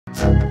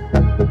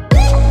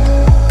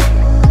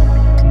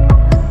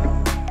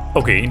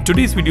Okay, in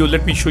today's video,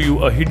 let me show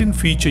you a hidden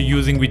feature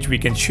using which we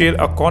can share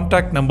a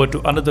contact number to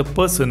another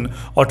person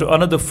or to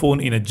another phone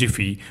in a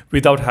jiffy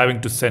without having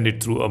to send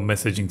it through a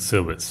messaging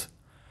service.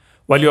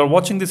 While you are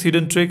watching this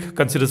hidden trick,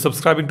 consider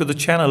subscribing to the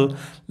channel.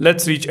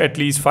 Let's reach at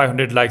least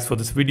 500 likes for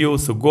this video,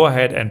 so go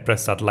ahead and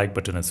press that like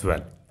button as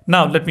well.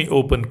 Now let me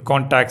open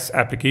Contacts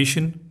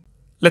application.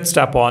 Let's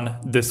tap on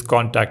this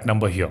contact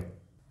number here.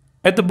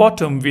 At the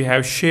bottom, we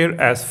have share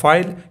as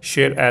file,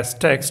 share as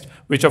text,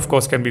 which of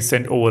course can be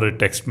sent over a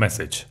text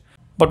message.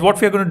 But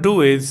what we are going to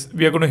do is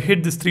we are going to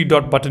hit this three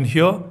dot button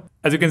here.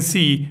 As you can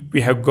see,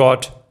 we have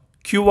got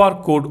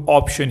QR code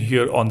option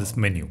here on this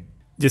menu.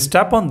 Just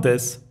tap on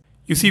this.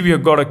 You see we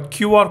have got a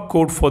QR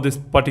code for this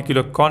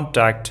particular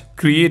contact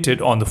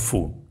created on the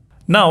phone.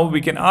 Now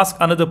we can ask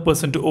another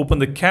person to open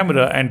the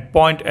camera and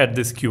point at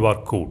this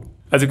QR code.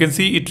 As you can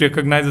see, it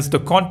recognizes the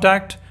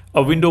contact.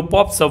 A window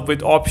pops up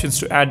with options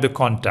to add the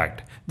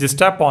contact. Just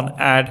tap on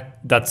add,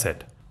 that's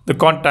it. The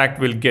contact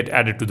will get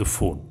added to the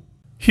phone.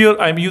 Here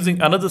I'm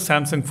using another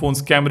Samsung phone's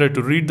camera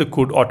to read the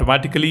code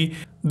automatically.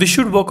 This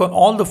should work on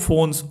all the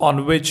phones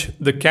on which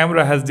the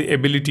camera has the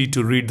ability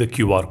to read the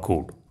QR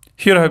code.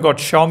 Here I've got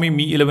Xiaomi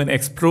Mi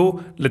 11X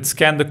Pro. Let's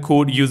scan the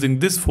code using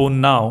this phone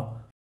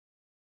now.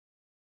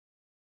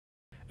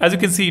 As you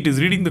can see, it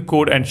is reading the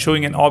code and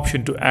showing an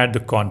option to add the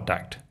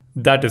contact.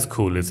 That is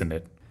cool, isn't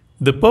it?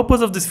 The purpose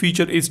of this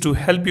feature is to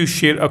help you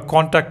share a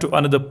contact to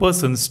another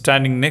person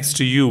standing next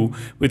to you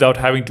without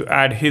having to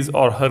add his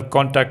or her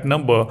contact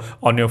number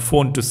on your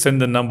phone to send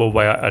the number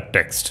via a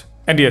text.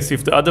 And yes,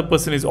 if the other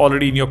person is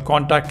already in your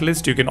contact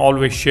list, you can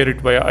always share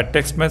it via a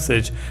text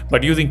message,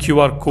 but using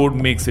QR code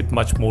makes it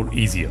much more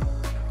easier.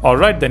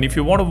 Alright then, if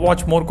you want to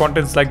watch more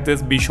contents like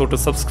this, be sure to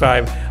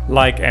subscribe,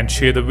 like and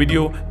share the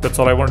video. That's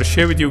all I wanted to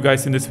share with you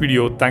guys in this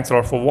video. Thanks a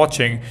lot for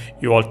watching.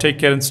 You all take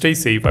care and stay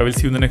safe. I will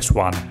see you in the next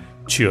one.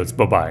 Cheers.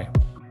 Bye-bye.